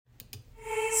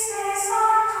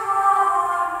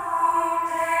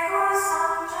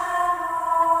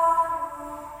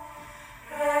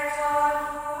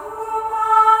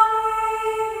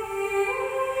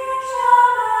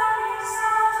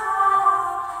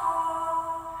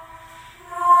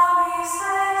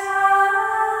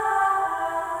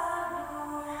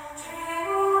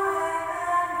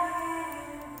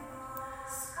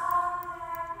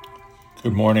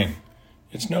Good morning.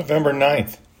 It's November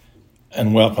 9th,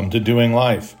 and welcome to Doing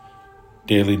Life,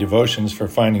 daily devotions for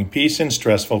finding peace in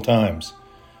stressful times.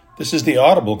 This is the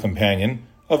audible companion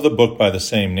of the book by the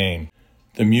same name.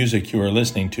 The music you are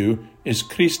listening to is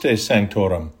Christe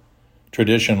Sanctorum,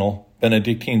 traditional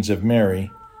Benedictines of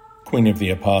Mary, Queen of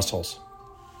the Apostles.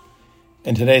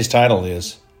 And today's title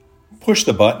is Push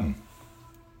the Button.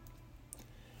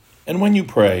 And when you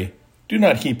pray, do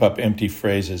not heap up empty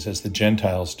phrases as the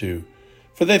Gentiles do,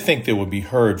 for they think they will be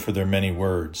heard for their many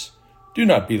words. Do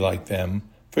not be like them,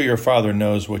 for your Father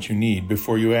knows what you need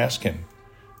before you ask Him.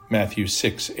 Matthew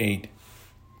 6:8.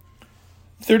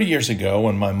 30 years ago,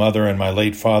 when my mother and my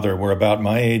late father were about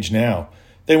my age now,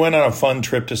 they went on a fun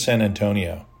trip to San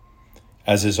Antonio.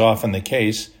 As is often the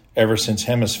case, ever since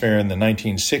Hemisphere in the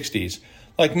 1960s,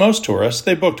 like most tourists,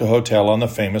 they booked a hotel on the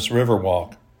famous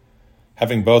Riverwalk.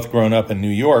 Having both grown up in New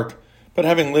York, but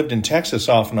having lived in Texas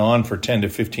off and on for 10 to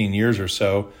 15 years or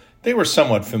so, they were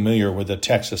somewhat familiar with a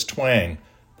Texas twang,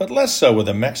 but less so with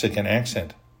a Mexican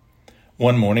accent.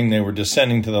 One morning they were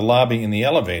descending to the lobby in the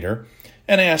elevator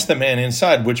and asked the man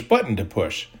inside which button to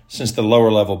push, since the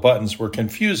lower-level buttons were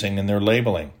confusing in their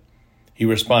labeling. He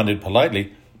responded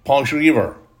politely, "Ponche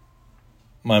River."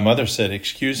 My mother said,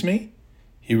 "Excuse me?"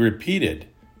 He repeated,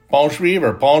 "Ponche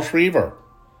River, Ponche River."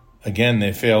 Again,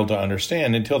 they failed to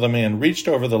understand until the man reached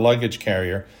over the luggage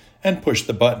carrier and pushed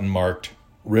the button marked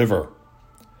River.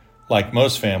 Like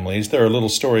most families, there are little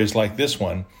stories like this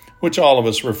one, which all of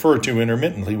us refer to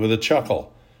intermittently with a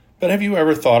chuckle. But have you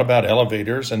ever thought about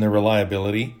elevators and their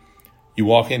reliability? You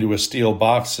walk into a steel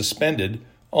box suspended,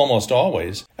 almost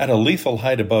always, at a lethal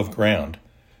height above ground.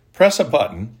 Press a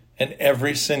button, and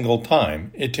every single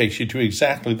time, it takes you to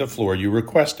exactly the floor you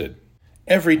requested.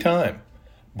 Every time.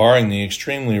 Barring the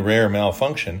extremely rare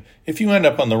malfunction, if you end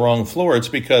up on the wrong floor, it's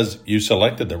because you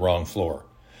selected the wrong floor.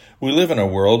 We live in a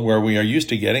world where we are used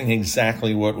to getting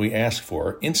exactly what we ask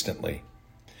for instantly.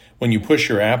 When you push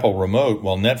your Apple remote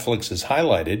while Netflix is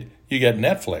highlighted, you get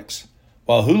Netflix.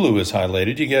 While Hulu is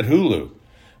highlighted, you get Hulu.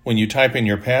 When you type in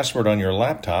your password on your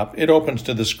laptop, it opens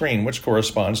to the screen which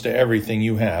corresponds to everything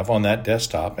you have on that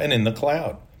desktop and in the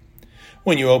cloud.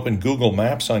 When you open Google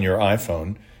Maps on your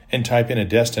iPhone and type in a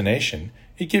destination,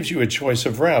 it gives you a choice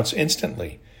of routes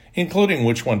instantly, including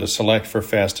which one to select for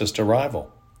fastest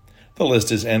arrival. The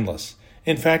list is endless.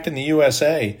 In fact, in the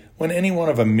USA, when any one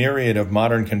of a myriad of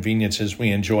modern conveniences we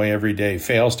enjoy every day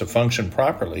fails to function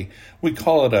properly, we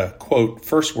call it a, quote,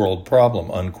 first world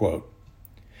problem, unquote.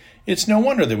 It's no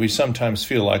wonder that we sometimes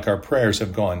feel like our prayers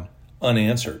have gone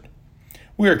unanswered.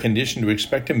 We are conditioned to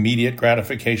expect immediate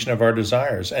gratification of our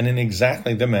desires, and in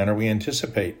exactly the manner we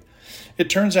anticipate. It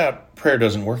turns out prayer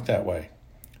doesn't work that way.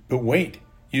 But wait,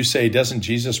 you say, doesn't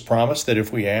Jesus promise that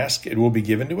if we ask, it will be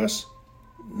given to us?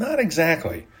 Not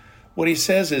exactly. What he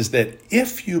says is that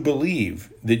if you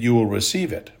believe that you will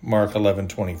receive it, Mark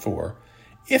 11:24,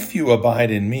 if you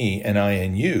abide in me and I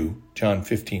in you, John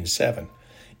 15:7,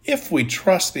 if we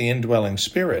trust the indwelling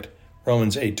Spirit,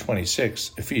 Romans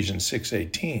 8:26, Ephesians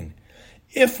 6:18,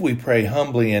 if we pray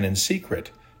humbly and in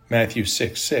secret, Matthew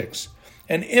 6:6,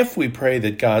 and if we pray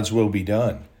that God's will be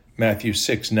done, Matthew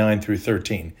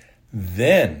 6:9-13,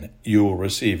 then you will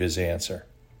receive his answer.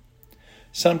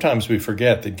 Sometimes we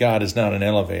forget that God is not an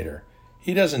elevator.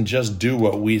 He doesn't just do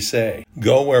what we say,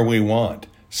 go where we want,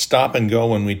 stop and go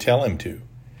when we tell him to.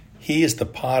 He is the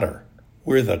potter.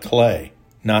 We're the clay,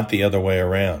 not the other way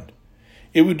around.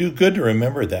 It would do good to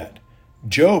remember that.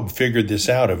 Job figured this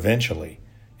out eventually.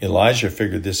 Elijah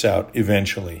figured this out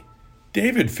eventually.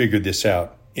 David figured this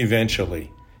out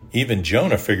eventually. Even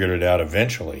Jonah figured it out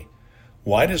eventually.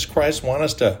 Why does Christ want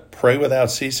us to pray without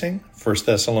ceasing? 1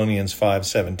 Thessalonians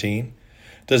 5:17.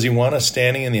 Does he want us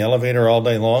standing in the elevator all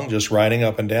day long, just riding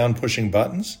up and down, pushing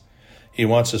buttons? He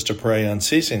wants us to pray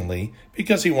unceasingly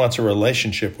because he wants a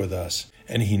relationship with us,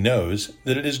 and he knows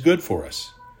that it is good for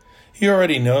us. He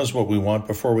already knows what we want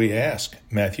before we ask,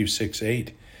 Matthew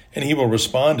 6:8, and he will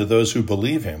respond to those who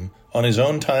believe him on his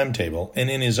own timetable and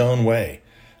in his own way,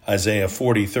 Isaiah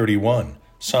 40:31,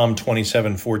 Psalm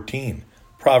 27:14,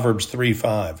 Proverbs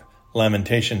 3:5,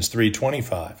 Lamentations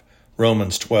 3:25,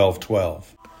 Romans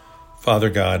 12:12.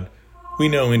 Father God, we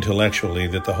know intellectually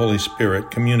that the Holy Spirit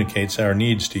communicates our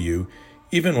needs to you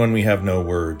even when we have no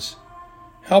words.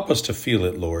 Help us to feel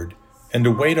it, Lord, and to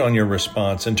wait on your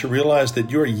response and to realize that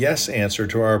your yes answer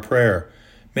to our prayer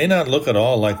may not look at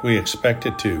all like we expect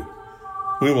it to.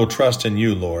 We will trust in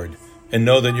you, Lord, and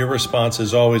know that your response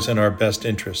is always in our best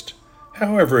interest,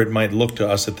 however it might look to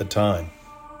us at the time.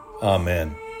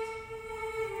 Amen.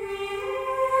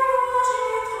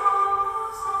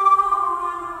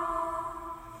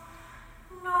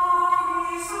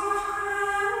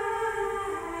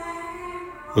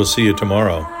 We'll see you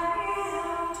tomorrow.